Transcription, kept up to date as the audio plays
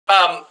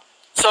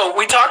So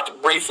we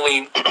talked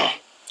briefly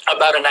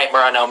about A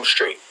Nightmare on Elm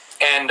Street,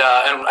 and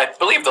I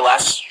believe the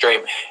last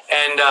stream,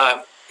 and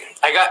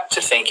I got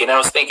to thinking. I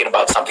was thinking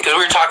about something because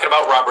we were talking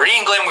about Robert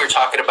Englund. We were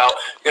talking about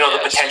the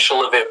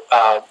potential of it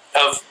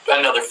of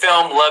another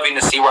film. Loving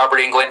to see Robert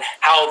Englund.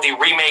 How the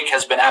remake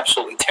has been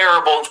absolutely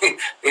terrible.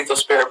 Lethal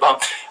Spirit Bomb,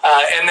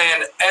 and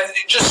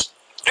just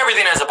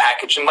everything as a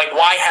package. And like,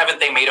 why haven't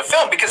they made a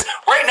film? Because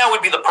right now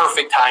would be the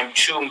perfect time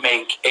to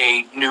make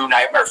a new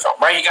Nightmare film.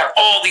 Right? You got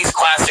all these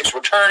classics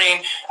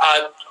returning.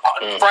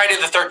 Friday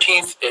the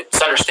 13th,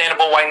 it's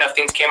understandable why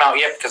nothing's came out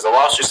yet because of the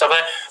lawsuit stuff like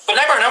that. But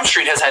Nightmare on Elm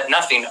Street has had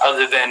nothing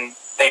other than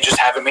they just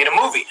haven't made a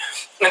movie.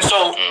 And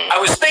so I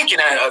was thinking,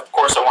 and of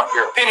course I want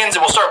your opinions,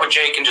 and we'll start with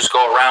Jake and just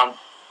go around,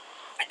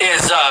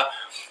 is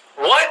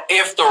what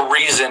if the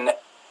reason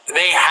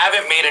they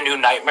haven't made a new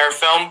Nightmare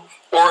film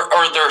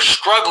or they're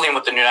struggling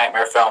with the new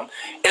Nightmare film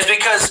is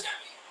because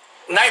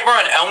Nightmare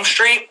on Elm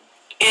Street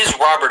is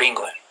Robert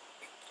Englund.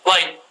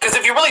 Like, because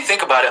if you really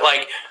think about it,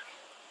 like,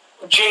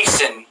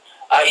 Jason,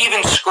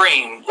 even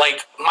Scream,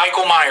 like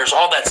Michael Myers,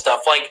 all that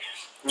stuff. Like,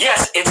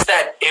 yes, it's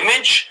that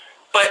image,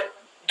 but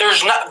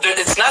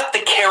it's not the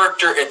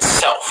character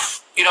itself.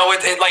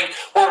 Like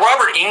where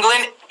Robert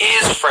Englund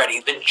is Freddy,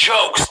 the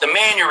jokes, the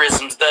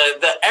mannerisms,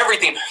 the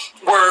everything.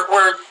 Where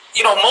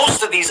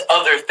most of these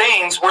other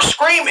things, where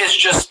Scream is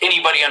just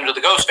anybody under the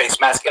Ghostface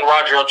mask and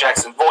Roger L.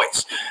 Jackson's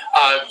voice.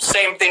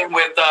 Same thing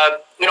with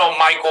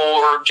Michael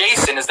or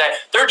Jason, is that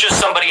they're just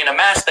somebody in a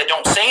mask that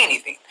don't say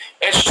anything.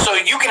 And so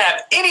you can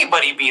have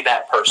anybody be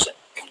that person.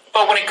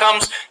 But when it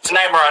comes to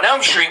Nightmare on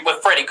Elm Street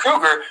with Freddy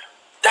Krueger,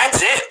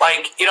 that's it.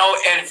 Like,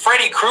 and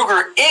Freddy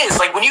Krueger is,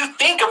 like, when you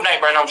think of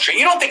Nightmare on Elm Street,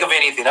 you don't think of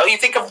anything else. You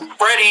think of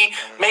Freddy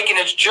making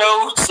his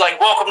jokes, like,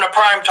 welcome to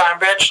prime time,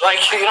 bitch. Like,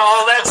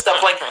 all that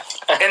stuff. Like,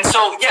 and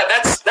so, yeah,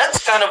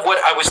 that's kind of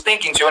what I was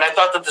thinking too. And I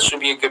thought that this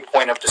would be a good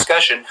point of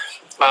discussion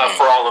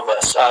for all of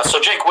us.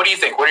 So, Jake, what do you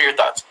think? What are your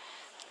thoughts?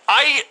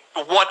 I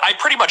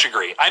pretty much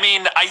agree. I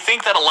mean, I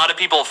think that a lot of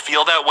people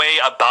feel that way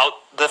about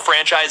the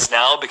franchise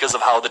now because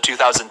of how the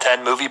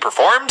 2010 movie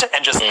performed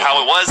and just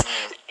how it was.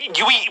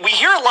 We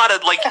hear a lot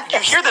of, like, you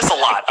hear this a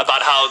lot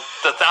about how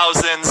the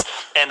thousands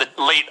and the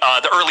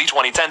early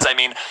 2010s, I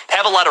mean,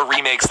 have a lot of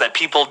remakes that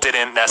people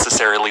didn't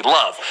necessarily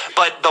love.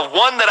 But the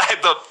one that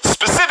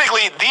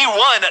specifically the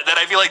one that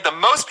I feel like the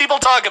most people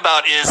talk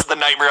about is the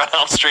Nightmare on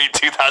Elm Street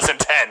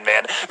 2010,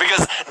 man,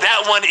 because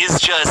that one is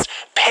just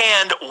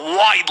panned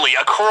widely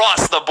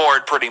across the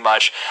board pretty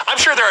much. I'm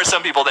sure there are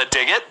some people that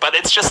dig it, but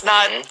it's just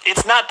not,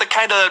 it's not the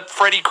kind of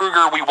Freddy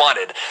Krueger we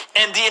wanted.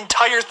 And the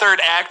entire third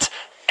act,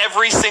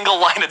 every single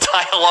line of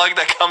dialogue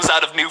that comes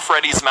out of new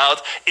Freddy's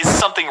mouth is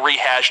something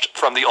rehashed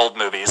from the old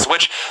movies,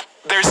 which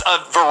there's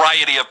a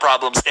variety of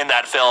problems in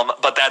that film,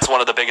 but that's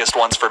one of the biggest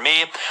ones for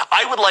me.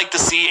 I would like to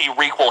see a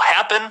requel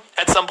happen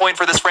at some point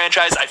for this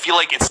franchise. I feel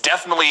like it's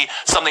definitely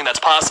something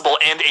that's possible,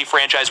 and a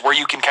franchise where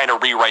you can kind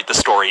of rewrite the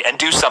story and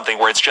do something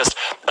where it's just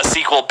a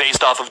sequel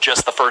based off of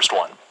just the first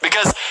one.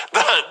 Because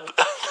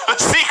the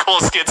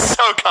sequels get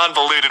so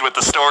convoluted with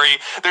the story.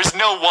 There's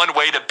no one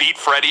way to beat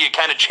Freddy. It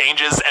kind of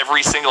changes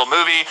every single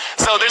movie.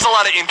 So there's a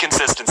lot of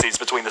inconsistencies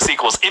between the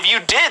sequels. If you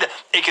did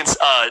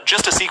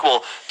just a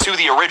sequel to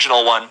the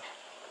original one,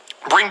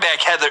 bring back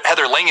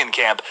Heather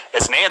Langenkamp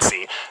as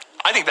Nancy,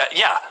 I think that,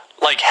 yeah,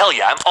 like, hell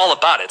yeah, I'm all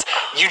about it.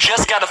 You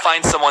just got to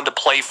find someone to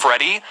play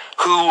Freddy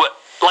who,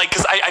 like,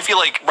 because I feel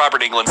like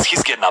Robert Englund,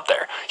 he's getting up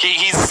there.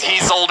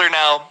 He's older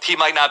now. He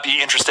might not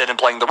be interested in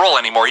playing the role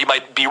anymore. He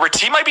might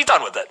be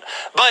done with it.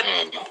 But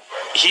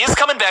he is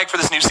coming back for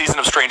this new season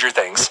of Stranger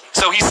Things.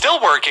 So he's still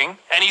working,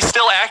 and he's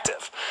still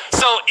active.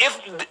 So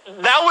if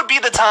that would be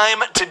the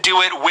time to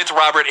do it with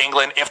Robert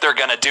Englund, if they're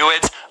going to do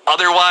it.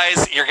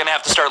 Otherwise, you're going to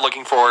have to start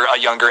looking for a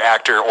younger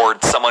actor or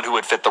someone who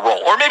would fit the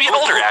role. Or maybe an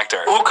older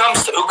actor. Who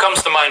comes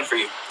to mind for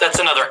you? That's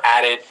another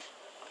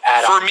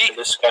add-on to the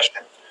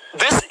discussion.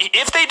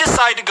 If they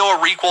decide to go a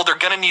requel, they're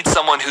going to need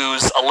someone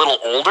who's a little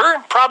older,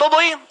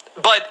 probably.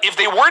 But if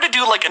they were to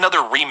do, like,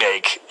 another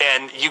remake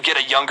and you get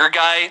a younger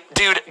guy,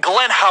 dude,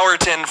 Glenn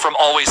Howerton from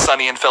Always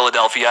Sunny in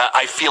Philadelphia,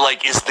 I feel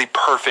like is the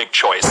perfect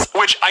choice.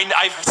 Which,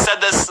 I've said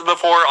this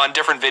before on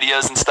different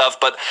videos and stuff,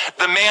 but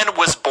the man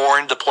was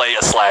born to play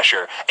a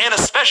slasher. And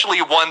especially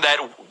one that,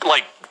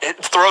 like,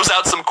 it throws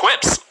out some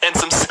quips and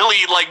some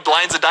silly, like,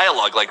 lines of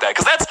dialogue like that.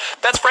 Because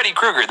that's Freddy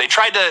Krueger. They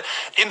tried to,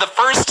 in the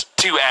first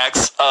 2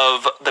 acts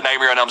of the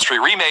Nightmare on Elm Street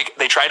remake,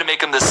 they tried to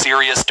make him this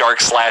serious,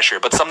 dark slasher.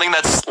 But something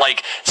that's,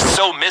 like,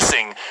 so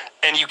missing,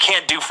 and you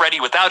can't do Freddy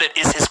without it,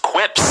 is his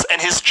quips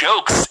and his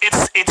jokes.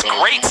 It's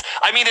great.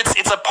 I mean,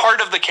 it's a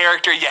part of the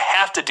character. You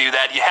have to do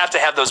that. You have to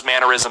have those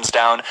mannerisms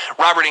down.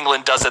 Robert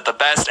Englund does it the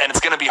best, and it's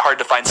going to be hard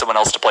to find someone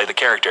else to play the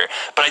character.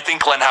 But I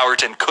think Glenn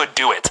Howerton could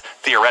do it,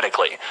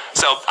 theoretically.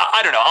 So,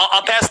 I don't know.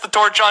 I'll pass the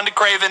torch on to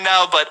Craven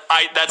now, but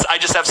I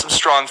just have some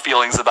strong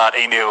feelings about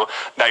a new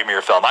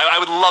Nightmare film. I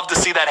would love to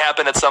see that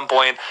happen at some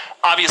point.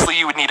 Obviously,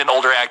 you would need an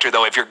older actor,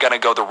 though, if you're going to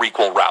go the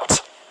requel route.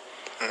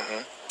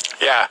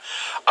 Yeah,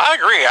 I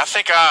agree. I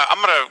think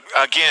I'm going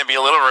to, again, be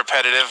a little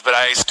repetitive, but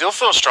I still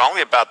feel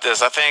strongly about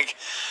this. I think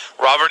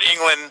Robert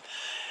Englund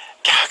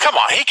come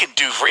on, he could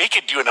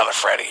do another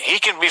Freddy. He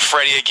can be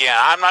Freddy again.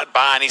 I'm not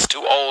buying he's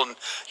too old.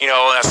 You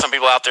know, as some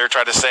people out there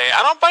try to say,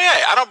 I don't buy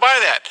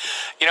that.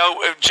 You know,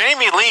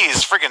 Jamie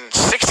Lee's freaking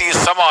 60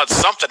 some odd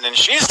something, and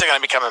she's still gonna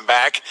be coming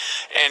back,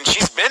 and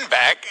she's been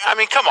back. I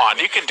mean, come on,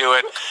 you can do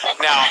it.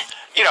 Now,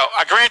 you know,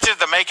 I granted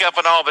the makeup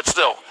and all, but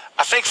still,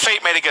 I think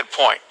Fate made a good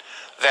point.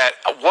 That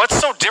what's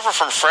so different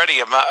from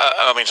Freddy? I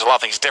mean, there's a lot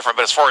of things different,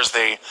 but as far as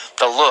the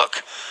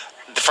look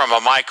from a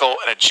Michael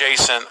and a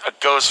Jason, a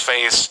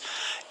Ghostface,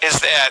 is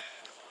that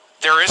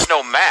there is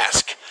no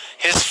mask.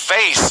 His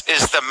face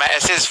is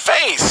his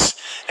face.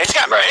 He's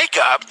got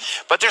makeup,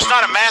 but there's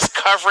not a mask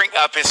covering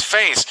up his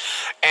face.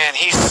 And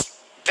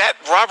that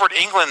Robert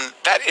Englund,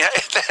 that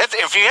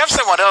if you have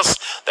someone else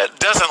that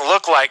doesn't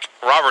look like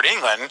Robert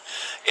Englund,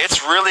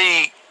 it's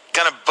really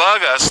gonna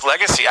bug us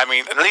legacy. I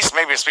mean, at least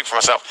maybe I speak for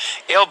myself.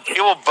 It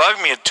will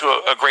bug me to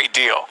a great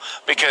deal,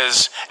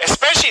 because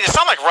especially it's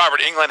not like Robert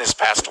Englund has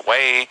passed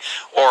away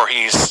or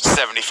he's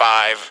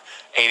 75,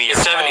 80.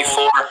 He's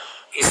 74.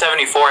 He's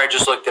 74. I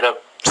just looked it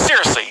up.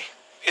 Seriously.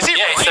 Is he?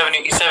 Yeah,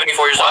 really? he's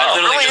 74 years old. Wow,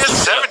 really is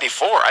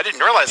 74. I didn't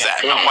realize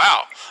that. Oh,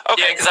 wow.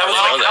 Okay. Yeah, because I was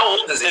like, how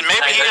old is he? Then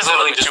maybe he is a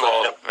little bit too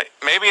old.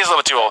 Maybe he's a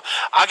little bit too old.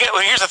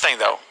 Here's the thing,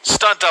 though.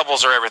 Stunt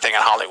doubles are everything in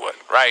Hollywood,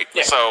 right?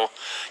 Yeah. So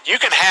you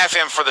can have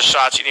him for the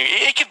shots you need.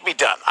 It could be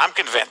done. I'm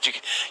convinced.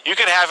 You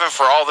can have him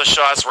for all the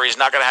shots where he's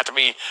not going to have to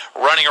be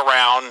running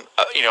around,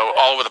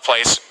 all over the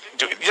place.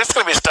 That's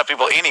going to be stunt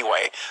people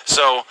anyway.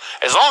 So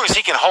as long as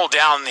he can hold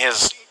down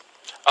his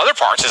other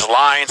parts, his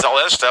lines, all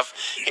that stuff,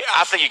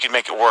 I think you can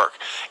make it work.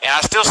 And I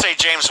still say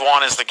James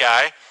Wan is the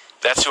guy.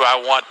 That's who I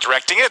want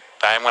directing it.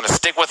 I'm going to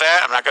stick with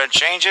that. I'm not going to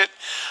change it.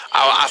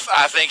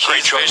 I think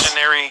he's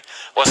visionary.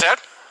 What's that?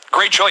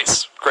 Great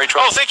choice. Great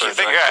choice. Oh, thank you.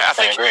 I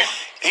think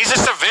he's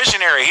just a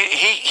visionary.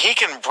 He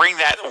can bring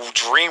that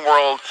dream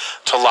world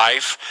to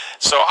life.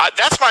 So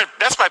that's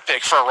my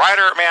pick for a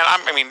writer. Man,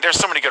 I mean, there's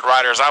so many good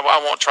writers. I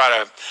won't try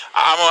to.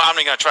 I'm not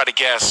going to try to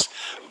guess.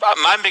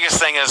 My biggest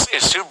thing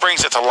is who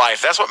brings it to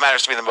life. That's what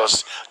matters to me the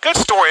most. Good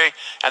story,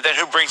 and then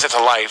who brings it to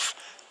life.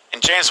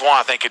 And James Wan,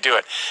 I think, could do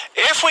it.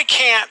 If we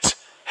can't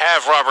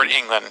have Robert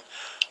Englund,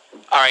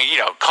 all right,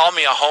 call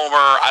me a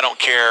homer. I don't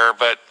care,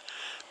 but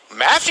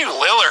Matthew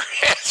Lillard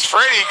as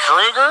Freddy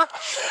Krueger.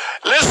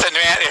 Listen,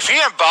 man, if he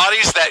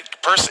embodies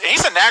that person,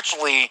 he's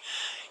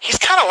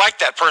kind of like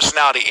that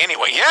personality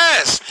anyway.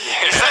 Yes,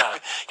 he's kind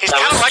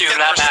of like that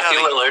personality.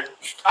 Matthew Lillard.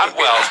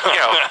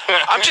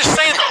 I'm just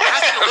saying,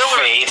 Matthew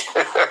Lillard.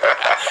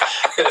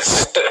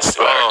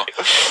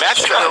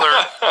 Matthew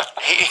Lillard,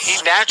 he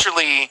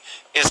naturally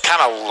is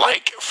kind of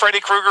like Freddy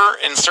Krueger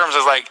in terms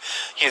of like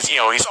he's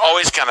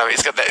always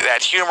he's got that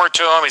humor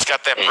to him. He's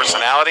got that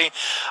personality.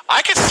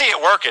 I could see it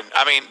working.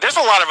 I mean, there's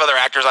a lot of other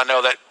actors I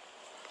know that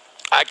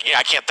I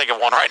can't think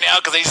of one right now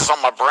because he's just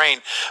on my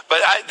brain.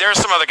 But there are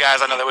some other guys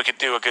I know that we could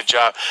do a good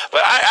job.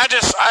 But I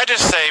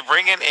just say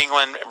bring in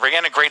Englund, bring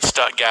in a great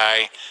stunt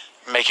guy,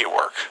 make it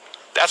work.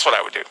 That's what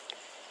I would do.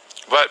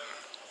 But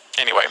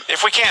anyway,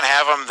 if we can't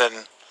have him,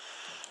 then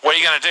what are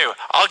you going to do?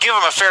 I'll give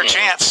him a fair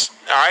chance.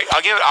 All right,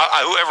 I'll give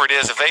whoever it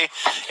is. If they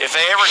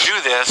ever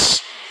do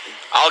this,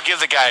 I'll give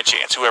the guy a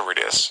chance, whoever it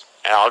is,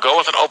 and I'll go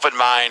with an open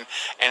mind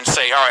and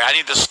say, all right, I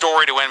need the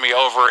story to win me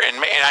over.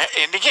 And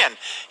again,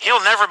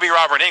 he'll never be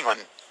Robert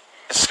Englund.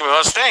 It's going to be one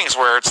of those things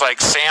where it's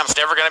like Sam's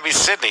never going to be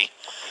Sidney,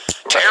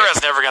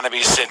 Tara's never going to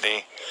be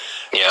Sidney.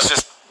 Yeah. It's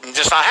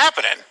just not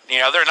happening.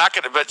 They're not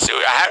going to. But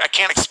I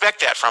can't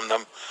expect that from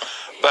them.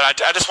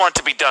 But I just want it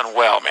to be done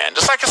well, man.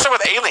 Just like I said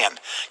with Alien.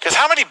 Because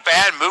how many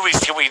bad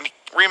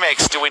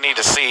remakes do we need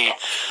to see?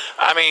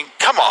 I mean,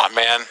 come on,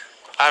 man.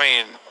 I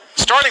mean,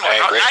 starting with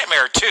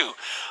Nightmare 2.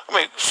 I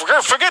mean, for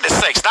goodness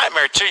sakes,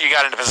 Nightmare 2, you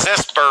got a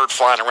possessed bird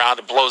flying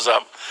around that blows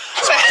up.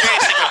 So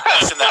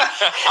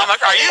I'm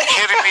like, are you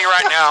kidding me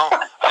right now?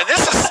 And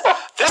this is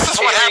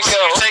what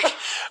happens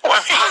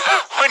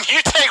when you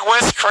take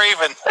Wes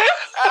Craven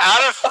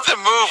out of the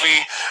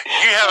movie.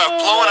 You have a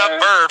blown up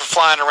bird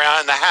flying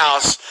around in the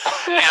house,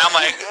 and I'm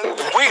like,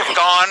 we have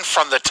gone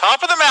from the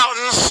top of the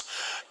mountains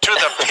to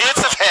the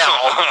pits of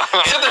hell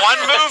in one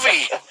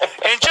movie,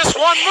 in just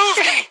one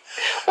movie.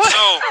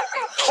 So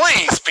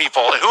please,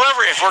 people,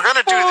 whoever, if we're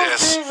gonna do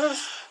this,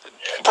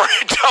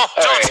 don't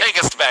take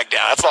us back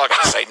down. That's all I'm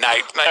gonna say.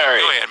 Night. Go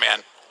ahead,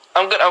 man.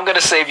 I'm gonna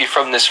save you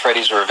from this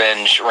Freddy's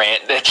Revenge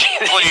rant that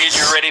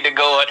you're ready to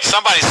go on.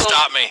 Somebody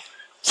stop me.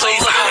 Please,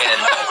 man.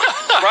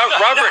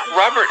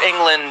 Robert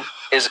Englund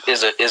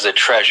is a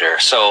treasure.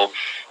 So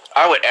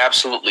I would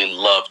absolutely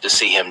love to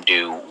see him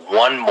do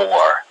one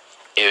more.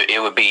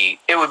 It would be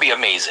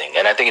amazing,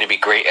 and I think it'd be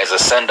great as a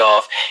send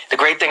off. The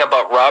great thing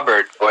about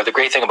Robert, or the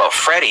great thing about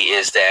Freddy,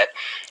 is that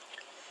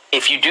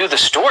if you do the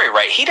story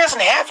right, he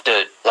doesn't have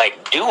to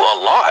do a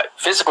lot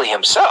physically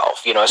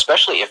himself,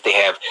 especially if they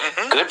have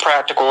good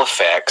practical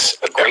effects,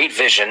 a great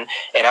vision.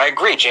 And I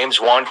agree, James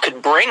Wan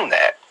could bring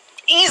that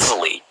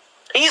easily.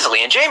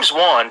 And James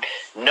Wan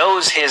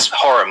knows his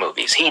horror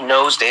movies. He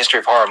knows the history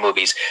of horror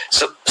movies.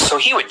 So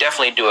he would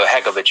definitely do a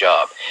heck of a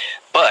job.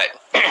 But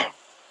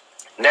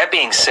that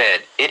being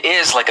said, it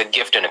is like a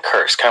gift and a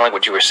curse, kind of like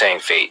what you were saying,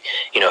 Fate.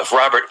 You know, if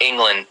Robert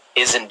Englund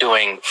isn't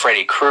doing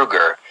Freddy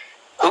Krueger,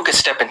 who could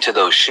step into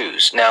those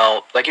shoes?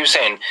 Now, like you were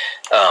saying,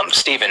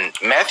 Stephen,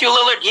 Matthew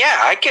Lillard, yeah,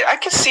 I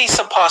could see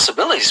some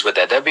possibilities with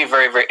that. That'd be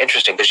very, very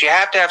interesting, because you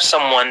have to have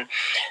someone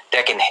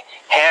that can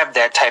have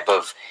that type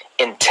of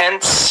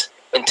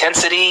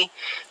intensity,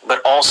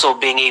 but also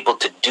being able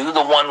to do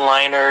the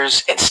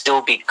one-liners and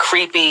still be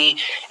creepy,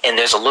 and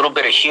there's a little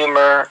bit of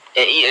humor.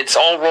 It's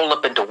all rolled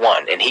up into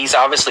one, and he's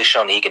obviously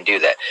shown he can do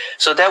that.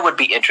 So that would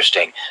be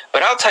interesting.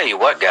 But I'll tell you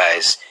what,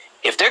 guys,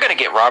 if they're going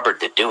to get Robert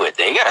to do it,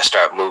 they got to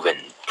start moving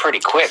pretty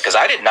quick, because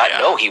I did not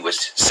know he was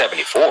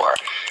 74.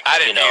 I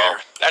didn't either.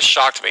 That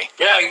shocked me.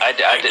 Yeah, I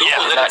did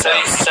not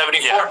know. He's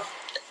 74.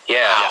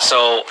 Yeah,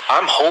 so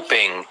I'm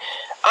hoping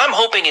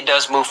it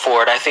does move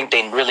forward. I think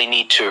they really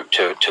need to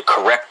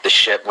correct the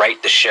ship, right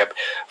the ship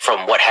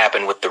from what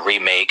happened with the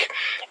remake.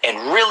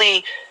 And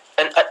really,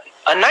 A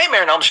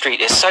Nightmare on Elm Street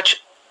is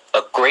such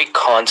a great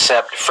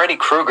concept. Freddy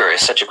Krueger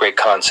is such a great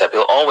concept.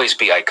 He'll always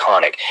be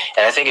iconic.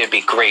 And I think it'd be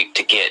great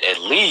to get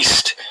at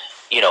least,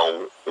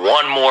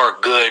 one more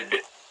good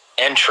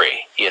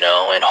entry,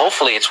 and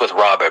hopefully it's with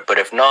Robert. But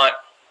if not,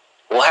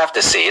 we'll have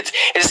to see.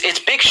 It's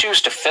big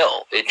shoes to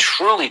fill. It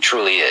truly,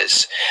 truly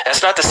is.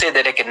 That's not to say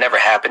that it could never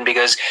happen,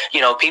 because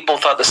people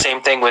thought the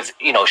same thing with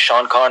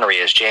Sean Connery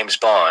as James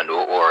Bond,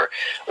 or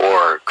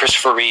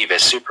Christopher Reeve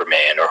as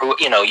Superman, or who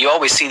you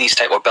always see these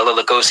type, or Bela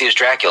Lugosi as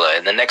Dracula,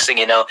 and the next thing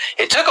you know,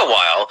 it took a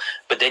while,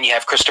 but then you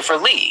have Christopher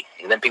Lee,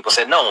 and then people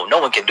said no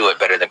one can do it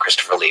better than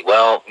Christopher Lee.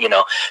 Well,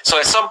 so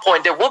at some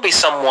point there will be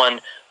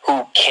someone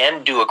who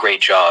can do a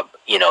great job.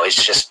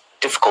 It's just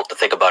difficult to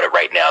think about it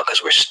right now,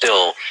 because we're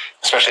still,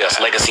 especially us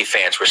legacy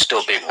fans, we're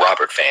still big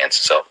Robert fans.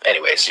 So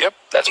anyways,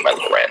 that's my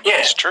little rant. Yeah,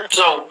 it's true.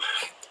 So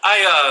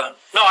I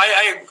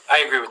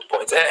agree with the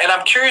points, and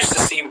I'm curious to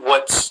see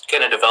what's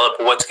going to develop,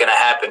 what's going to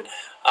happen.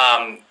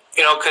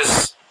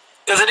 Because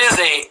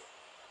it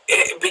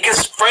is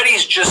because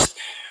Freddy's just,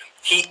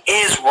 he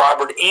is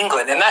Robert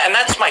Englund, and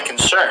that's my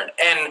concern.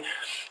 And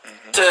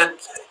to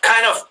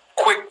kind of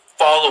quick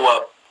follow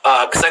up,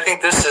 because I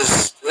think this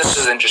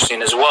is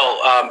interesting as well.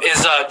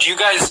 Do you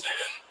guys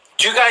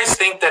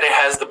think that it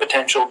has the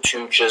potential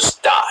to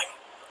just die,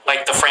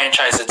 like the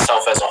franchise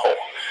itself as a whole?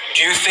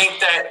 Do you think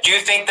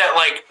that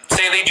like,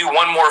 say they do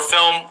one more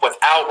film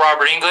without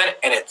Robert Englund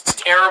and it's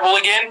terrible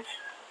again?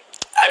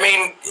 I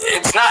mean,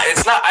 it's not.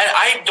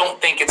 I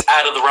don't think it's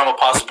out of the realm of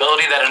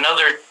possibility that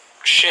another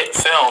shit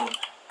film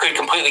could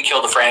completely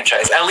kill the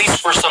franchise, at least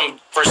for some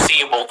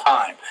foreseeable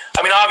time.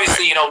 I mean,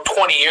 obviously,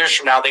 20 years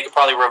from now, they could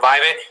probably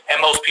revive it,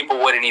 and most people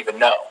wouldn't even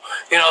know.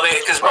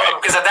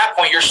 Because at that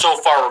point, you're so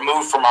far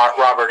removed from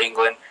Robert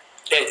Englund.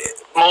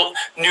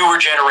 Newer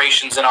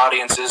generations and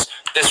audiences,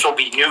 this will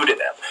be new to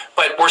them.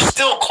 But we're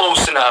still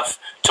close enough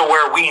to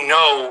where we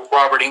know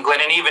Robert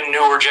Englund, and even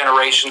newer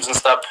generations and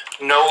stuff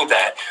know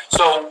that.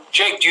 So,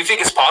 Jake, do you think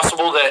it's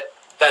possible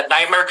that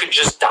Nightmare could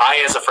just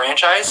die as a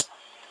franchise?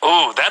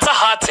 Ooh, that's a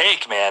hot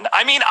take, man.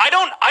 I mean, I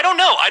don't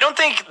know. I don't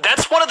think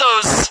that's one of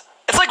those.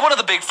 It's like one of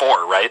the big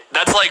four, right?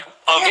 That's like,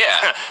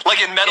 like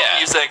in metal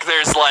music,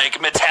 there's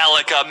like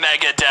Metallica,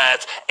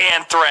 Megadeth,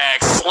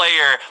 Anthrax,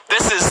 Slayer.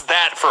 This is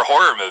that for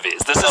horror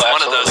movies. This is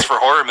one of those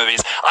for horror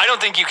movies. I don't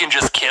think you can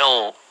just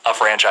kill a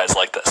franchise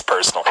like this,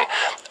 personally.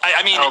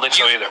 I mean, I don't think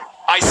so either.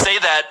 I say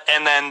that,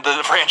 and then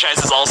the franchise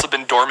has also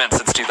been dormant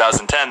since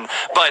 2010.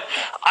 But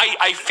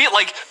I feel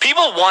like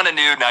people want a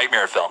new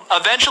Nightmare film.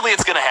 Eventually,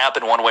 it's going to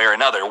happen one way or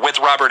another, with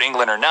Robert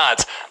Englund or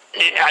not.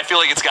 I feel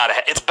like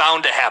it's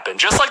bound to happen.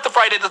 Just like the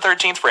Friday the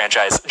 13th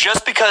franchise.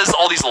 Just because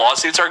all these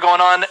lawsuits are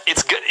going on,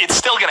 it's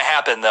still going to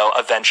happen, though,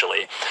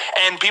 eventually.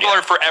 And people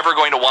are forever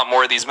going to want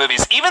more of these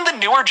movies. Even the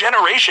newer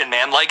generation,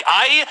 man. Like,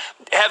 I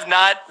have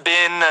not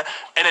been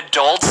an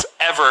adult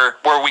ever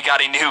where we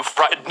got a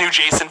new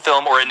Jason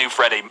film or a new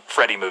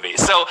Freddy movie.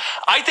 So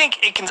I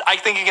think it can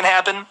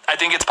happen. I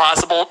think it's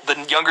possible.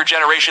 The younger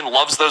generation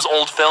loves those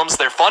old films.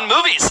 They're fun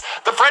movies.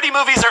 The Freddy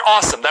movies are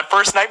awesome. That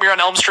first Nightmare on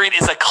Elm Street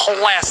is a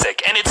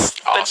classic, and it's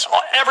awesome.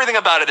 Everything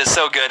about it is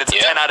so good. It's a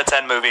 10 out of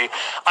 10 movie.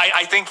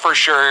 I think for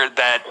sure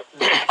that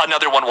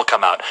another one will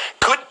come out.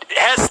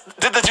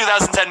 Did the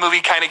 2010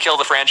 movie kind of kill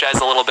the franchise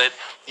a little bit?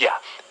 Yeah,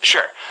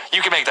 sure.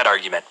 You can make that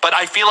argument. But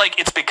I feel like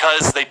it's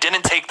because they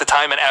didn't take the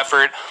time and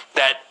effort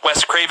that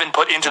Wes Craven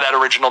put into that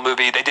original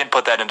movie. They didn't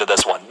put that into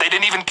this one. They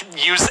didn't even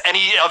use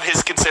any of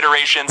his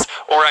considerations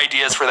or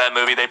ideas for that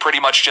movie. They pretty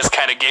much just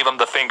kind of gave him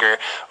the finger,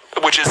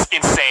 which is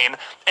insane.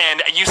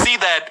 And you see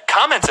that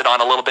commented on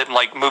a little bit in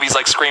like movies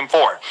like Scream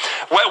 4.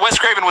 Wes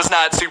Craven was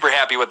not super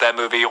happy with that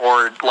movie,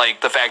 or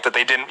like the fact that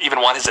they didn't even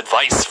want his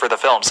advice for the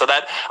film. So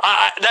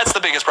that's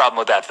the biggest problem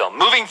with that film.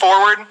 Moving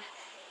forward,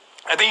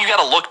 I think you got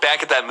to look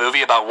back at that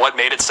movie about what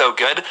made it so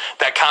good.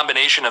 That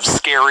combination of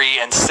scary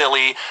and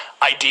silly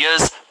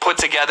ideas put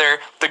together,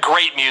 the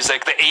great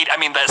music, the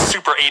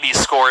super 80s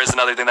score is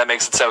another thing that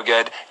makes it so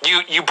good.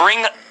 You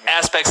bring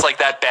aspects like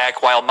that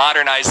back while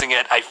modernizing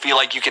it. I feel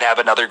like you could have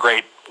another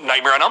great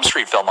Nightmare on Elm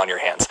Street film on your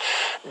hands.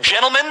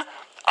 Gentlemen,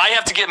 I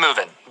have to get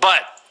moving,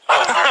 but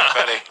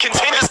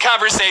continue this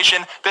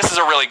conversation. This is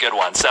a really good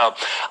one. So,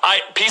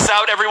 peace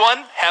out,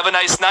 everyone. Have a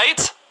nice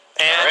night.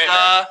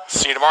 And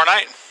see you tomorrow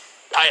night.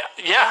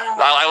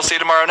 I will see you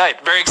tomorrow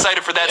night. Very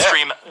excited for that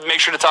stream. Make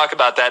sure to talk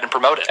about that and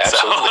promote it.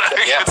 Absolutely. So,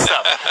 good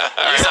stuff.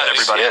 Peace out,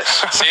 everybody. Yes.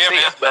 See you,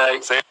 man. Bye.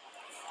 See you.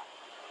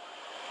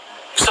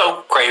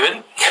 So,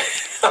 Craven,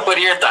 what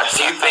are your thoughts?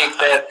 Do you think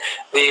that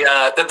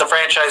the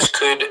franchise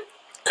could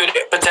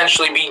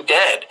potentially be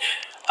dead?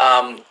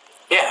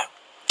 Yeah.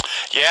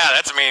 Yeah,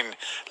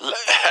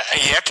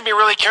 you have to be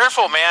really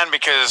careful, man,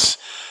 because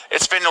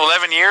it's been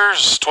 11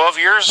 years, 12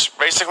 years,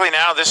 basically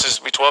now. This is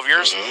 12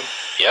 years.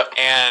 Mm-hmm. Yep.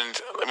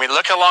 And,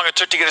 look how long it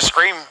took to get a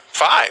Scream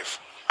 5.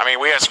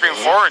 We had Scream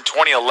 4 in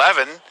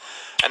 2011,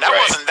 and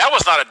that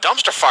was not a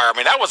dumpster fire.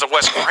 That was a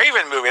Wes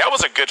Craven movie. That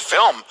was a good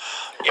film.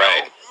 You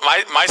know,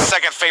 my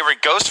second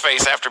favorite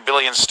Ghostface after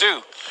Billy and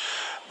Stu.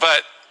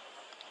 But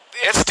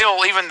it's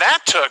still, even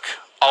that took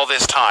all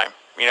this time,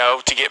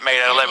 to get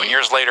made 11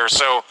 years later.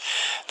 So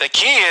the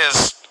key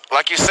is,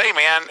 like you say,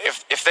 man,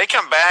 if they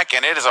come back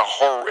and it is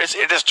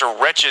it is a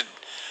wretched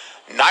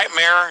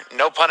nightmare,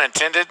 no pun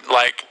intended,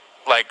 like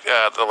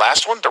the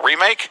last one, the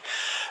remake,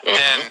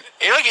 then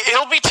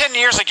it'll be 10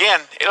 years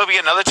again. It'll be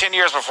another 10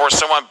 years before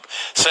someone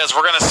says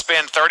we're going to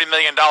spend $30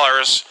 million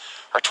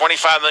or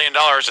 $25 million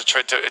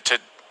to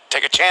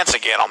take a chance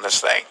again on this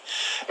thing.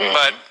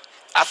 But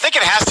I think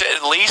it has to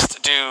at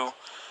least do,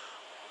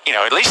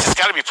 at least it's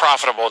got to be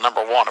profitable,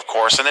 number one, of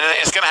course, and then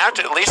it's going to have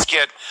to at least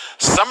get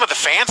some of the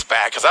fans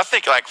back, because I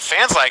think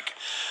fans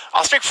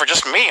I'll speak for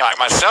just me, like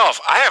myself,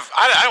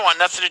 I want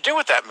nothing to do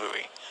with that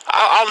movie.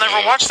 I'll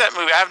never watch that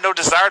movie. I have no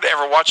desire to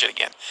ever watch it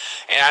again.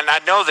 And I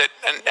know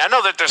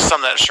that there's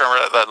some that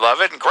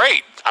love it, and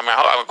great.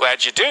 I'm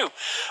glad you do.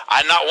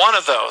 I'm not one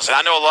of those, and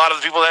I know a lot of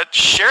the people that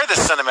share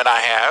this sentiment I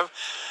have.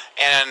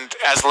 And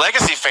as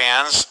legacy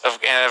fans of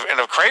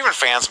Craven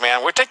fans,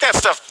 man, we take that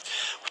stuff,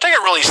 take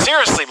it really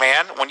seriously,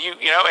 man. When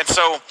and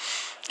so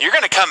you're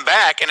going to come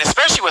back, and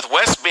especially with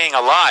Wes being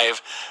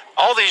alive,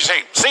 all these,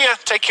 hey, see ya,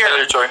 take care.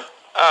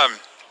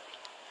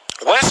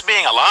 Wes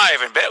being alive,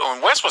 and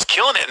when Wes was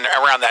killing it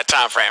around that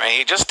time frame, and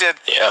he just did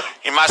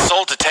In My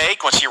Soul to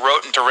Take, which he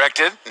wrote and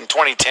directed in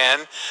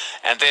 2010,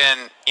 and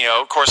then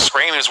of course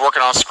Scream. He was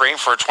working on Scream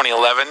for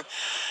 2011.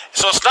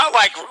 So it's not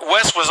like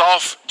Wes was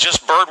off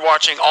just bird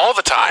watching all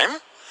the time.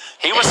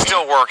 He was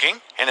still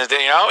working, and and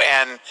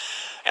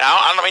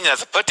I don't mean that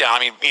as a put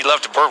down. He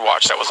loved to bird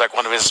watch. That was like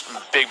one of his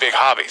big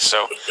hobbies.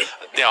 So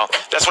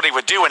that's what he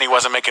would do when he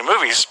wasn't making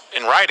movies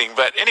and writing.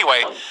 But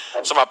anyway,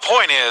 so my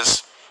point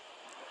is,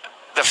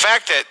 the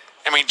fact that,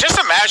 just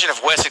imagine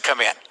if Wes had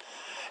come in.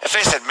 If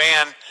they said,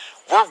 man,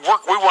 we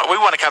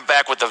want to come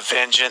back with a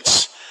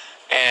vengeance,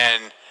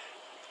 and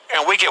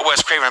we get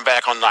Wes Craven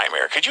back on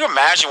Nightmare. Could you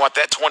imagine what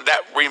that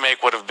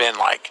remake would have been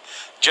like?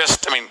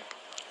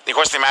 Of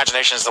course, the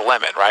imagination is the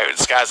limit, right?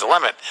 The sky's the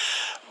limit.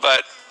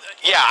 But,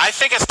 yeah, I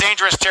think it's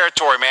dangerous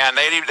territory, man.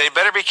 They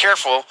better be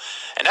careful.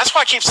 And that's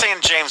why I keep saying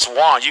James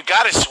Wan. You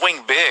got to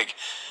swing big.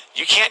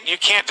 You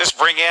can't just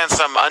bring in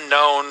some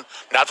unknown,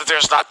 not that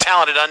there's not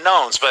talented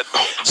unknowns, but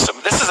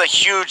this is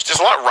there's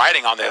a lot of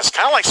writing on this,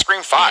 kind of like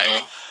Scream 5.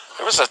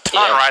 There was a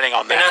ton of writing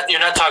on that. You're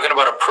not talking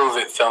about a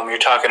prove-it film. You're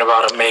talking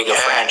about a mega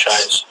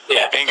franchise.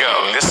 Yeah. Bingo.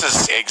 This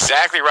is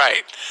exactly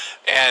right.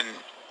 And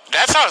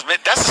that's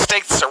the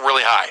stakes are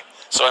really high.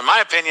 So in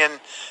my opinion,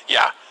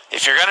 yeah,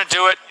 if you're going to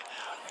do it,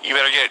 you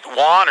better get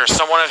Juan or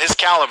someone of his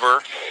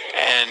caliber,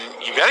 and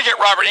you got to get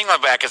Robert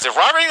Englund back, because if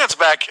Robert Englund's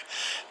back,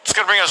 it's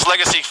going to bring us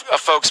legacy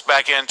folks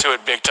back into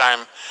it big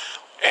time.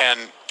 And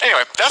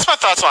anyway, that's my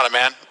thoughts on it,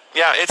 man.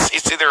 Yeah,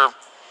 it's either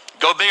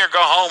go big or go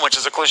home, which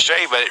is a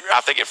cliche, but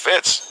I think it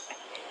fits.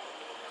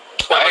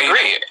 Well, I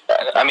agree.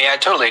 I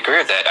totally agree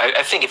with that.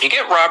 I think if you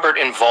get Robert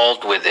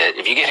involved with it,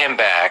 if you get him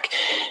back,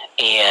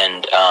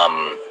 and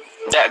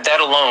that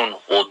alone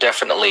will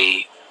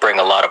definitely bring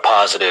a lot of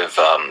positive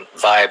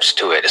vibes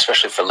to it,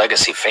 especially for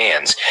legacy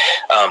fans.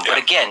 But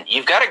again,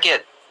 you've got to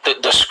get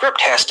the script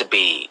has to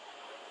be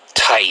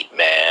tight,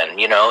 man,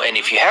 and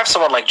if you have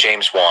someone like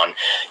James Wan,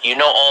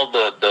 all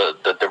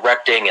the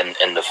directing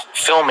and the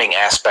filming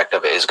aspect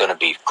of it is going to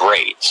be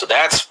great, so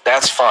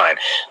that's fine,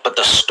 but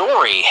the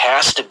story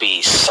has to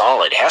be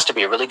solid. It has to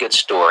be a really good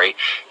story.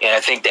 And I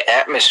think the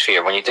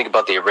atmosphere, when you think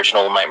about the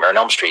original Nightmare on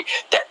Elm Street,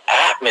 the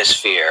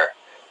atmosphere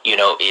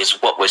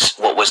is what was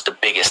the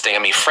biggest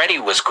thing. Freddy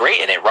was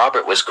great in it,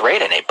 Robert was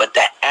great in it, but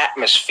that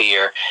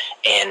atmosphere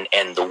and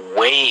the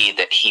way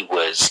that he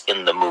was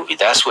in the movie,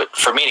 that's what,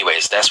 for me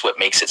anyways, that's what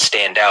makes it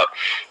stand out,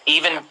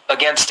 even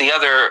against the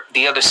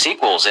other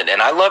sequels. And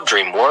I love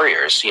Dream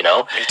Warriors, Me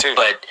too.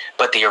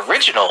 But the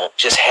original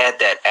just had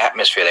that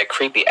atmosphere, that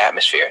creepy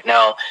atmosphere.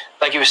 Now,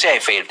 like you were saying,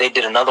 Fade, if they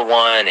did another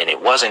one and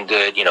it wasn't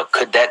good,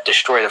 could that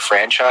destroy the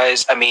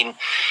franchise?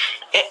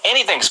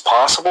 Anything's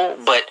possible,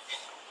 but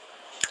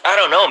I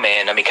don't know,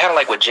 man. Kind of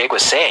like what Jake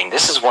was saying,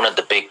 this is one of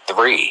the big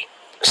three.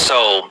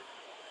 So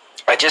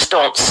I just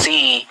don't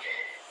see,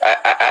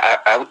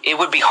 it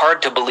would be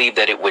hard to believe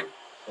that it would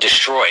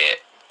destroy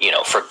it,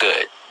 for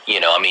good. You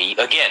know, I mean,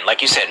 again,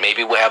 like you said,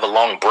 maybe we'll have a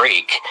long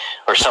break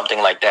or something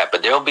like that.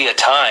 But there'll be a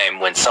time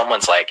when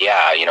someone's like,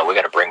 yeah, you know, we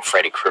got to bring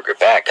Freddy Krueger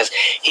back because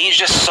he's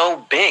just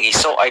so big. He's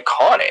so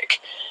iconic,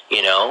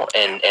 you know,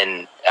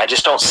 and I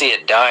just don't see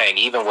it dying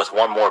even with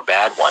one more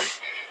bad one.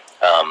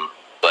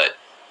 But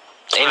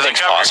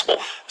anything's possible.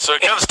 So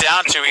it comes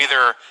down to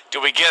either do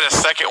we get a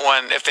second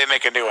one if they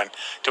make a new one?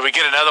 Do we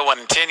get another one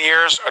in 10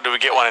 years or do we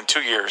get one in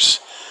 2 years?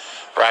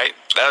 Right?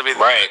 That would be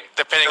right.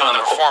 Depending on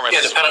the performance.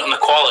 Yeah, depending on the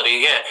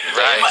quality. Yeah,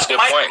 right. That's a good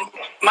point.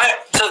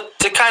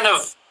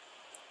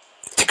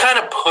 To kind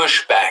of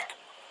push back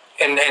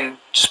and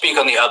speak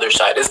on the other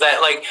side is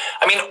that, like,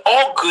 I mean,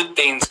 all good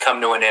things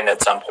come to an end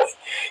at some point.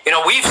 You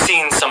know, we've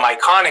seen some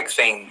iconic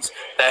things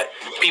that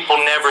people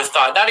never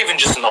thought, not even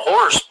just in the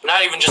horror,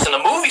 not even just in the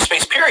movie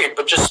space, period,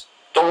 but just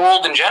the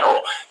world in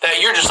general, that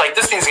you're just like,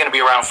 this thing's going to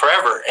be around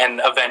forever, and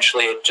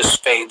eventually it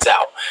just fades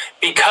out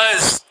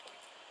because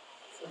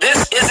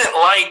this isn't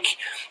like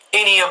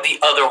any of the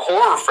other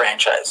horror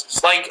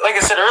franchises. Like I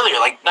said earlier,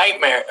 like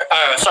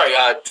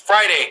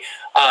Friday,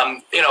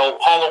 you know,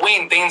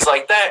 Halloween, things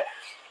like that.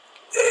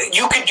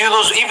 You could do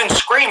those, even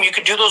Scream, you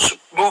could do those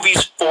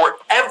movies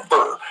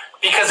forever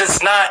because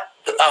it's not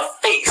a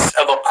face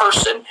of a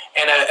person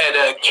and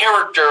a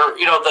character,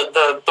 you know,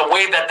 the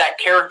way that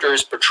character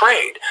is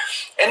portrayed.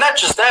 And not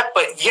just that,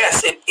 but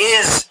yes, it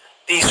is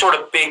the sort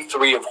of big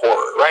three of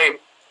horror,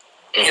 right?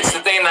 It's the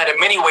thing that in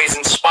many ways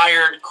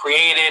inspired,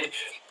 created,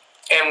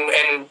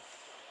 and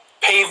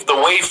paved the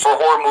way for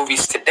horror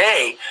movies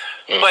today.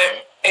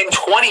 But in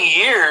 20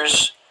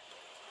 years,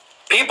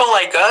 people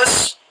like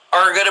us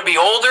are going to be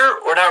older.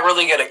 We're not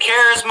really going to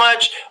care as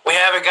much. We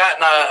haven't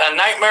gotten a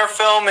Nightmare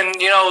film in,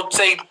 you know,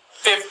 say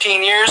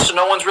 15 years, so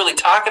no one's really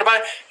talking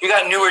about it. You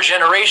got newer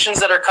generations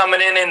that are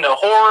coming into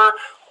horror,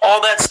 all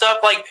that stuff.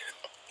 Like,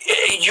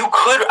 you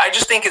could, I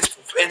just think it's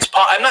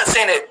I'm not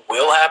saying it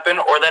will happen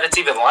or that it's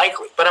even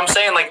likely, but I'm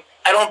saying, like,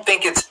 I don't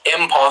think it's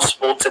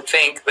impossible to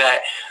think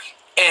that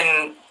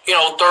in, you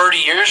know, 30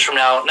 years from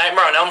now,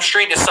 Nightmare on Elm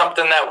Street is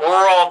something that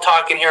we're all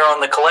talking here on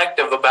the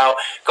collective about,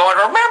 going,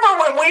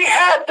 remember when we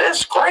had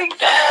this great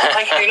dad?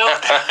 Like, you know,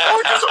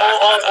 we're just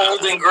all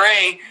old and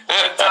gray,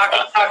 like,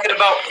 talking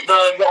about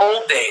the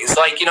old days,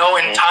 like, you know,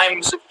 and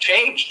times have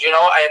changed, you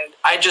know, and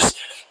I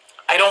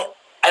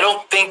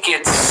don't think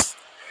it's,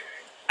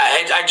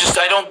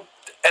 I don't,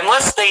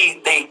 unless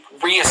they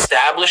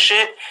reestablish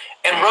it,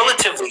 and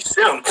relatively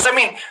soon, because I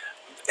mean,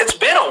 it's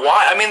been a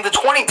while. I mean, the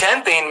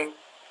 2010 thing,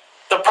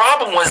 the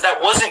problem was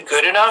that wasn't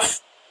good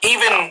enough.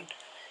 Even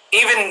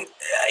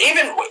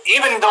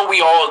though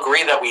we all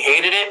agree that we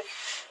hated it,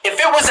 if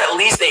it was at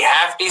least a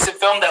half decent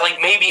film, that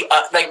maybe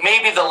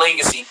the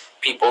legacy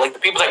people, like the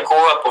people that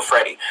grew up with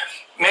Freddy,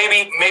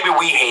 maybe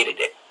we hated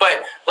it,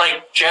 but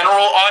like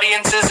general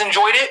audiences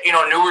enjoyed it, you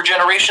know, newer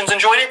generations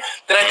enjoyed it,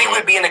 then I think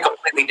we'd be in a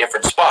completely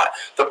different spot.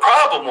 The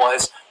problem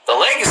was the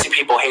legacy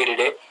people hated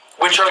it,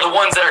 which are the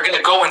ones that are going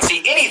to go and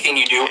see anything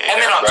you do, and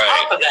then on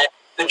top of that,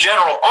 the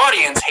general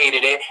audience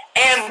hated it,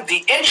 and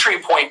the entry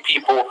point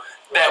people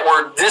that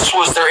this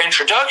was their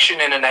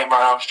introduction into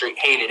Nightmare on Elm Street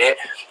hated it,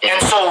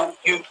 and so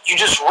you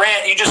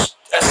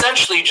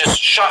essentially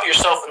shot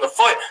yourself in the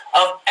foot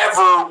of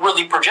ever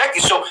really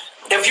projecting. So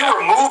if you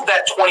remove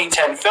that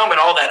 2010 film and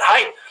all that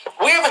hype,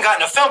 we haven't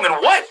gotten a film in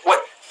what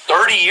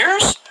 30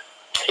 years?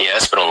 Yeah,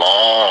 it's been a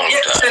long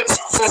time.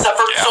 Since that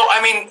first. Yeah. So I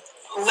mean,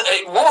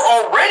 we're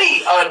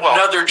already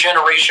another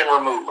generation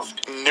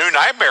removed. New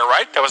Nightmare,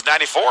 right? That was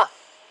 94.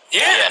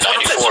 Yeah,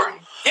 94.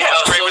 Yeah,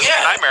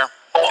 Nightmare.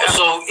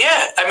 So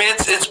I mean,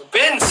 it's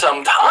been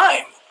some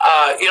time.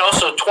 You know,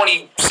 so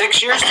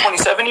 26 years,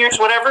 27 years,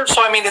 whatever.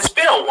 So I mean, it's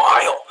been a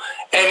while,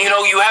 and you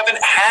know, you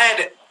haven't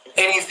had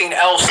anything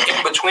else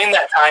in between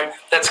that time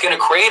that's going to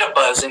create a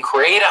buzz and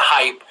create a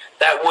hype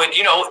that would,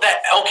 you know,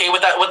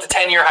 with the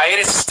 10-year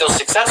hiatus is still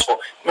successful.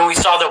 I mean, we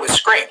saw that with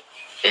Scream.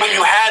 But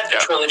you had the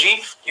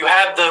trilogy, you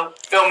had the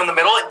film in the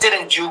middle. It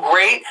didn't do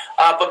great,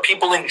 but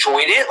people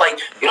enjoyed it. Like,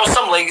 you know,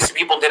 some legacy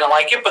people didn't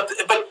like it, but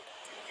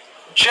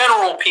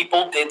general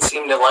people did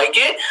seem to like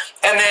it.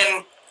 And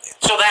then,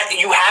 so that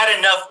you had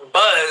enough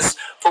buzz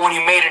for when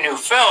you made a new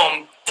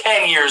film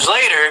 10 years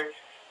later,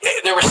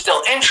 there was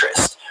still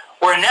interest.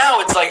 Where now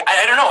it's like,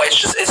 I don't know,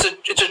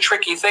 it's a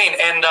tricky thing.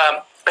 And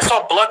I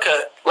saw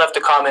Blucka left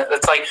a comment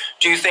that's like,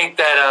 do you think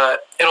that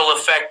it'll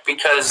affect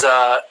because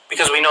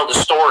we know the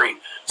story?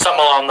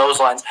 Something along those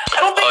lines. I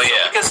don't think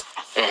so,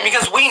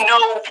 because we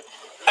know,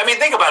 I mean,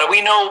 think about it.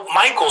 We know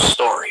Michael's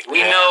story.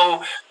 We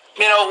know,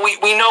 you know,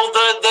 we know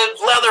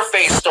the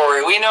Leatherface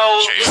story. We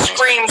know the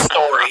Scream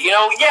story. You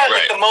know,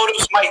 like the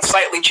motives might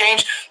slightly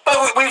change, but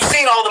we've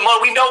seen all the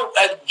motives. We know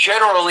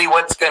generally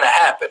what's going to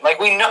happen. Like,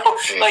 we know,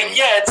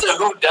 it's a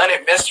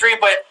whodunit mystery,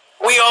 but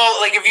we all,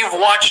 like, if you've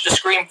watched a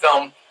Scream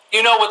film,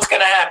 you know what's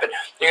going to happen.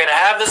 You're going to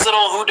have this little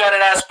whodunit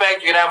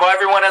aspect. You're going to have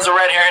everyone as a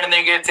red herring, and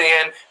then you get to the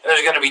end, and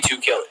there's going to be two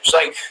killers.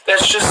 Like,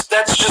 that's just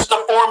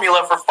the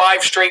formula for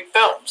 5 straight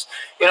films.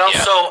 You know,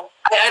 so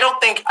I don't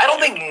think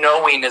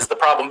knowing is the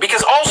problem,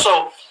 because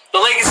also the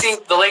legacy,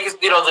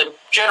 the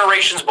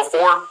generations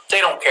before,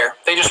 they don't care.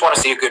 They just want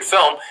to see a good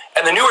film.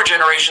 And the newer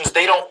generations,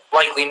 they don't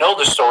likely know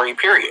the story,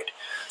 period.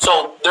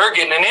 So they're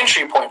getting an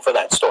entry point for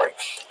that story.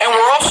 And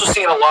we're also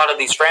seeing a lot of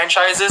these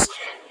franchises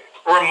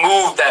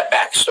remove that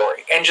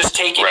backstory and just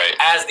take it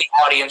as the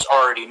audience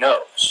already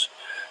knows.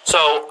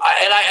 So,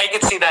 I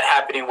could see that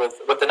happening with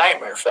the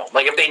Nightmare film.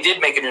 Like, if they did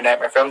make a new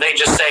Nightmare film, they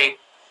just say,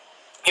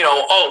 the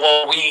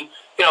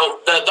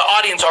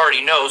audience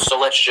already knows, so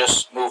let's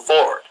just move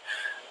forward.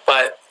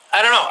 But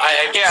I don't know.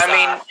 I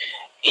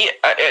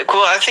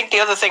think the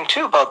other thing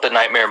too about the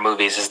Nightmare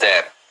movies is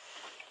that,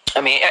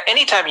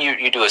 anytime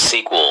you do a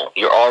sequel,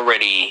 you're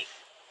already,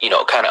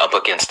 kind of up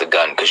against the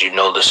gun because you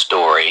know the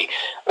story,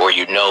 or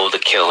you know the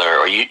killer,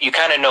 or you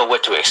kind of know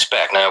what to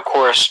expect. Now, of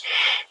course,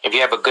 if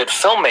you have a good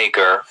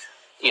filmmaker,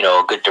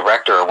 a good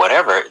director or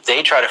whatever,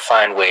 they try to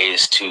find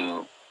ways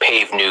to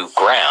pave new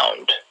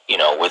ground,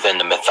 within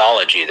the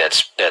mythology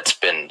that's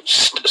been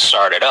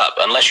started up,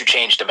 unless you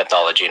change the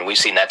mythology. And we've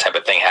seen that type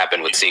of thing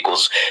happen with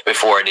sequels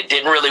before, and it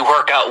didn't really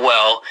work out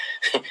well.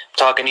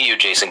 Talking to you,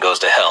 Jason Goes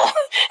to Hell.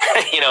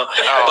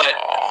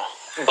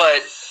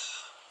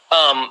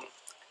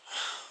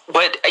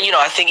 But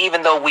I think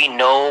even though we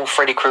know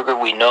Freddy Krueger,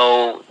 we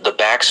know the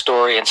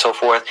backstory and so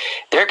forth,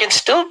 there can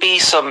still be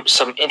some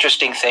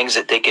interesting things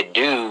that they could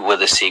do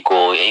with a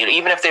sequel.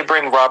 Even if they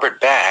bring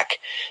Robert back,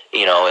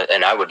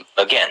 and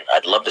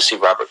I'd love to see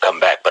Robert come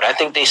back, but I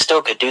think they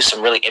still could do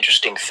some really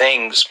interesting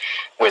things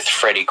with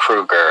Freddy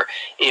Krueger.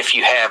 If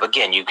you have,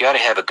 you've got to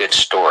have a good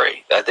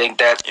story. I think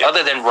that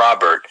other than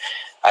Robert,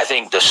 I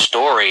think the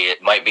story,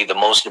 it might be the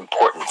most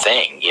important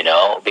thing,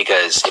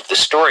 because if the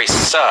story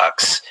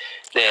sucks,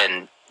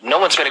 then no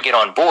one's going to get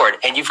on board,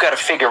 and you've got to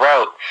figure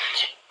out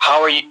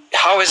how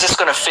is this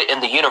going to fit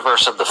in the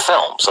universe of the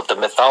films, of the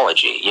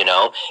mythology,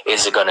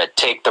 Is it going to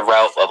take the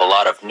route of a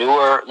lot of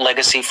newer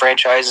legacy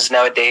franchises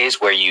nowadays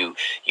where you're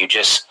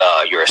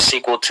a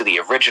sequel to the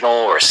original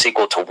or a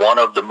sequel to one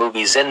of the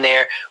movies in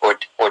there, or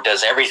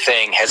has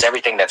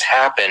everything that's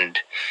happened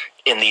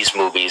in these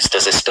movies,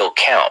 does it still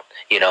count?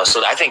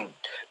 So I think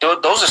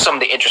those are some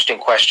of the interesting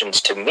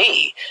questions to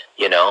me,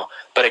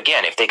 But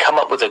again, if they come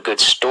up with a good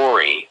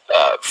story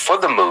for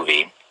the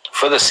movie,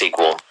 for the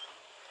sequel,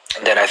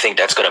 then I think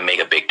that's going to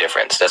make a big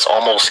difference. That's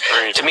almost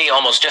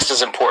just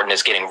as important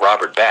as getting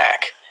Robert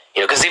back.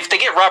 Because if they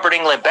get Robert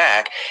Englund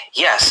back,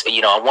 yes,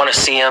 I want to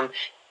see him.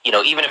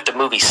 Even if the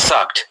movie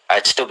sucked,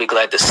 I'd still be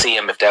glad to see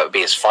him if that would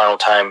be his final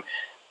time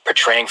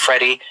portraying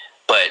Freddy.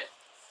 But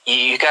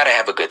you got to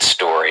have a good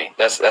story.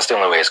 That's the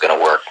only way it's going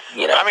to work.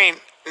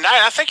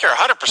 I think you're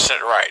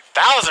 100% right,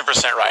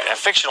 1,000% right. A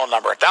fictional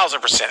number,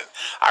 1,000%.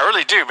 I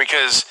really do,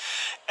 because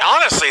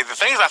honestly, the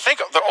things I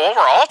think what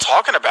we're all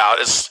talking about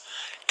is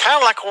kind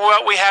of like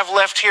what we have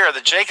left here.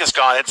 That Jake is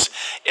gone.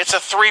 It's a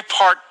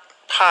 3-part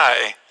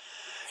pie,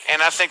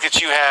 and I think that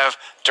you have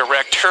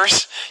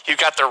directors, you've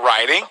got the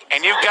writing,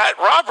 and you've got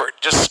Robert.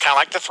 Just kind of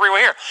like the three-way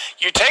here.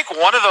 You take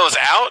one of those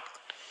out,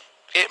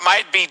 it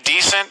might be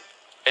decent.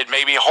 It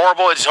may be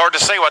horrible. It's hard to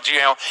say what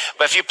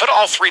but if you put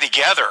all three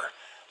together,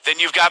 then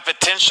you've got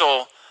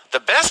potential, the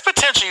best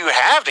potential you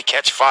have to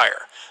catch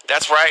fire.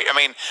 That's right.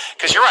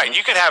 Because you're right.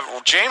 You could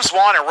have James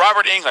Wan and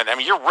Robert Englund.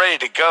 You're ready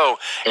to go.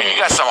 And you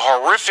got some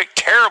horrific,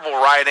 terrible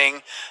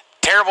writing,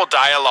 terrible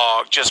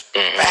dialogue, just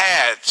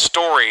bad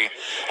story.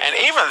 And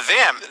even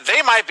them,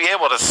 they might be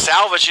able to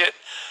salvage it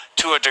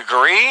to a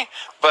degree,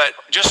 but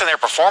just in their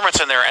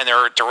performance and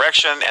their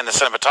direction and the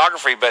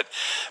cinematography. But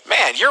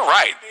man, you're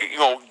right.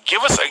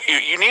 Give us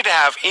you need to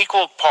have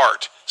equal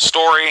part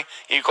story,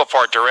 equal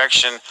part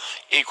direction,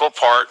 equal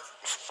part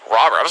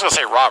Robert. I was going to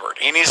say Robert.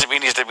 He needs to be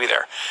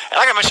there. And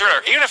like I mentioned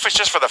earlier, even if it's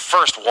just for the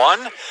first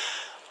one,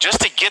 just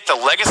to get the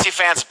legacy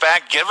fans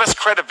back, give us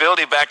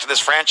credibility back to this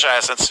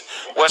franchise since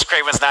Wes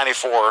Craven's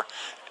 '94,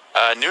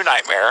 New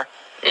Nightmare,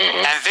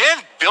 and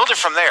then build it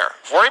from there.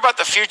 Worry about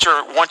the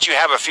future once you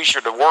have a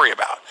future to worry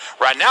about.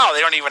 Right now, they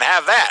don't even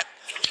have that.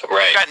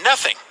 Right. They've got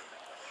nothing.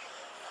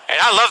 And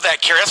I love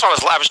that, Carrie. That's why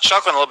I was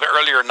chuckling a little bit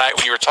earlier tonight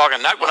when you were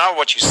talking. Not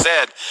what you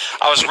said.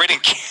 I was reading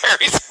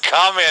Carrie's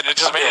comment. It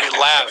just made me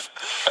laugh.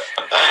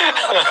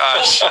 Oh,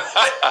 gosh.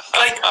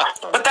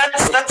 But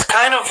that's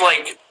kind of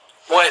like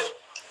what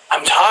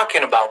I'm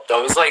talking about,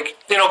 though. It's like,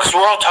 because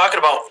we're all talking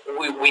about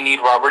we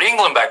need Robert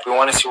Englund back. We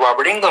want to see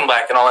Robert Englund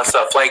back and all that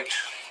stuff.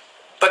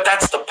 But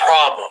that's the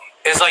problem.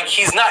 Is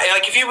he's not,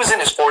 if he was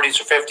in his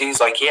 40s or 50s,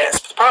 yes.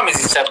 But the problem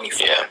is he's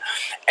 74. Yeah.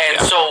 And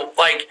so,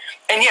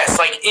 and yes,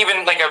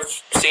 even I've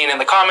seen in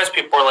the comments,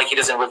 people are he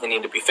doesn't really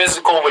need to be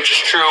physical, which is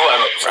true.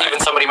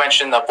 Even somebody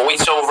mentioned the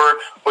voiceover,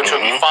 which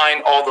would be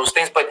fine, all those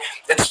things. But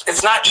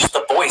it's not just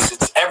the voice,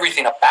 it's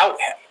everything about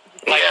him.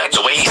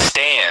 The way he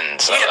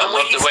stands. I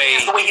love the way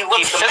he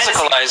looks. He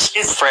physicalized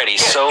Freddy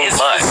so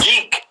much.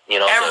 Physique,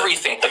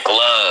 everything. The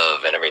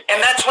glove and everything.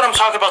 And that's what I'm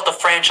talking about, the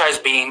franchise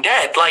being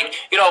dead.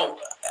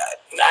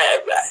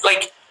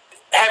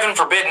 Heaven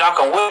forbid, knock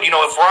on wood,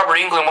 if Robert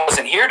Englund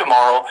wasn't here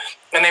tomorrow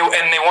and they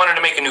wanted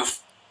to make a new,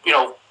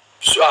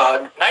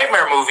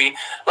 Nightmare movie,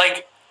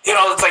 you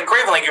know, it's like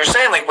Craven, like you're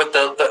saying, like with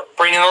the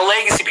bringing the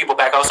legacy people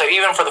back. Also,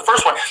 even for the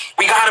first one,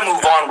 we got to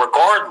move on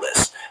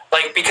regardless,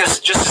 like because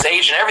just his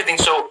age and everything.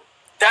 So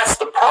that's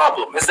the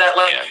problem. Is that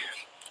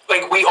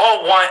like we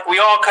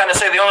all kind of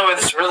say the only way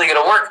this is really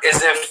going to work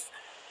is if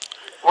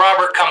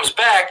Robert comes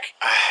back.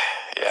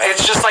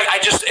 It's just like I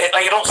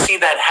don't see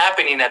that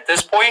happening at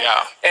this point,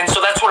 and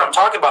so that's what I'm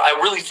talking about. I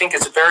really think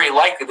it's very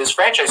likely this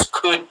franchise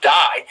could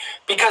die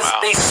because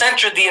they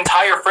centered the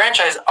entire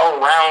franchise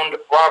around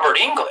Robert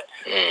Englund.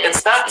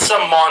 It's not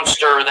some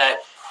monster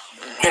that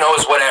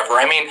is whatever.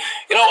 I mean,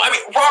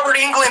 Robert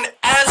Englund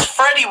as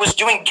Freddy was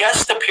doing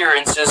guest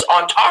appearances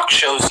on talk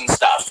shows and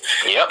stuff.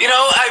 Yep.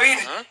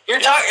 You're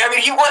talking. I mean,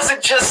 he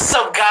wasn't just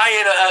some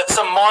guy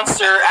some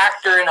monster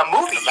actor in a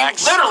movie.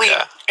 He literally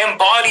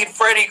embodied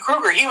Freddy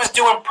Krueger. He was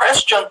doing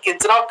press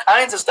junkets and all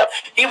kinds of stuff.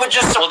 He would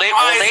just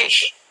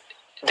surprise.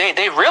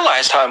 They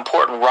realized how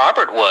important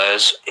Robert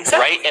was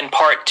right in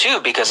part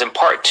 2, because in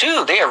part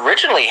 2 they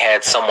originally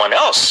had someone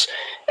else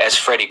as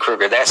Freddy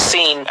Krueger. That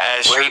scene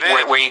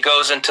where he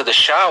goes into the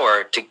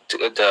shower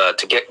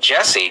to get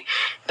Jesse,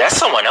 that's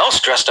someone else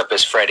dressed up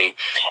as Freddy.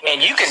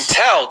 And you can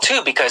tell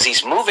too because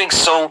he's moving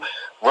so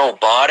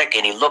robotic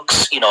and he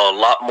looks, a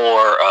lot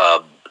more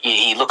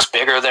he looks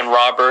bigger than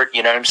Robert,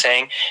 you know what I'm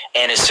saying?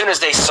 And as soon as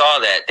they saw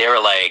that, they were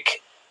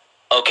like,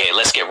 okay,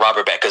 let's get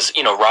Robert back. Because,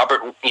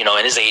 Robert,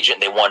 and his agent,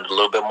 they wanted a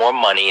little bit more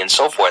money and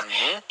so forth.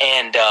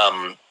 And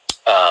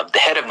the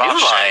head of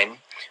New Line,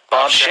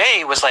 Bob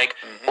Shea, was like,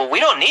 well, we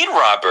don't need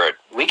Robert.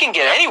 We can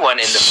get anyone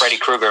in the Freddy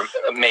Krueger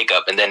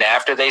makeup. And then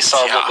after they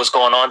saw what was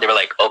going on, they were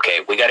like, okay,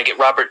 we got to get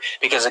Robert.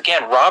 Because,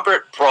 again,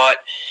 Robert brought,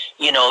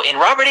 and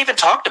Robert even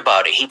talked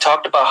about it. He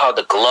talked about how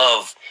the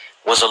glove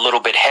was a little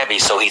bit heavy,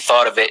 so he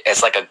thought of it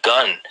as like a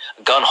gun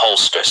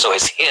holster. So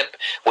his hip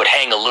would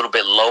hang a little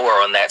bit lower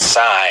on that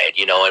side,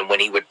 and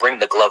when he would bring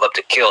the glove up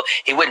to kill,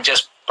 he wouldn't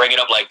just bring it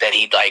up like that.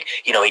 He'd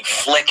he'd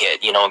flick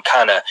it, and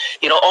kind of,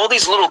 all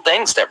these little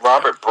things that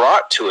Robert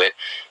brought to it.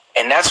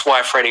 And that's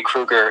why Freddy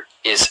Krueger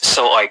is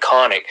so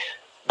iconic.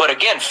 But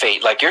again,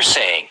 Fate, like you're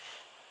saying,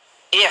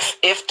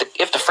 if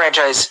the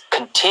franchise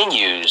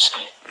continues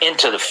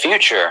into the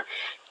future,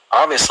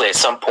 obviously, at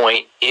some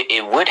point,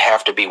 it would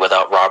have to be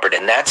without Robert,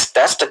 and that's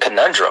the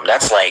conundrum.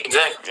 That's like,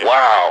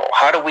 wow,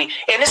 how do we...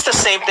 And it's the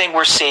same thing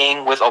we're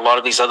seeing with a lot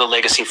of these other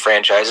legacy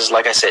franchises.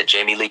 Like I said,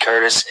 Jamie Lee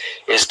Curtis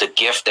is the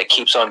gift that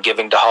keeps on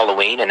giving to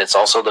Halloween, and it's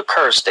also the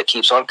curse that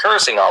keeps on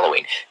cursing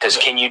Halloween. Because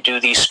can you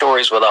do these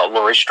stories without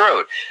Laurie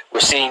Strode?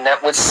 We're seeing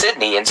that with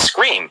Sydney and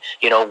Scream.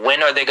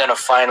 When are they going to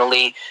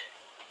finally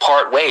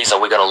part ways?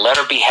 Are we going to let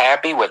her be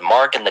happy with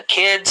Mark and the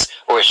kids,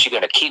 or is she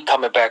going to keep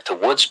coming back to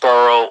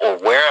Woodsboro or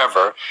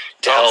wherever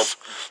to help?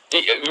 Yeah,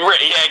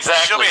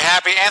 exactly. She'll be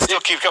happy and still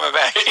keep coming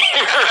back. Good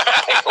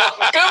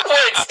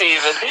point,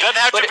 Steven. Doesn't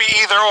have to be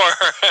either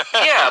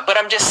or. Yeah, but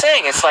I'm just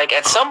saying, it's like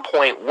at some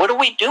point, what do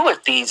we do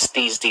with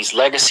these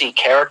legacy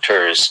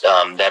characters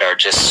that are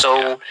just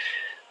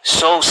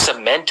so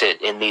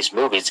cemented in these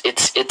movies?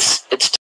 It's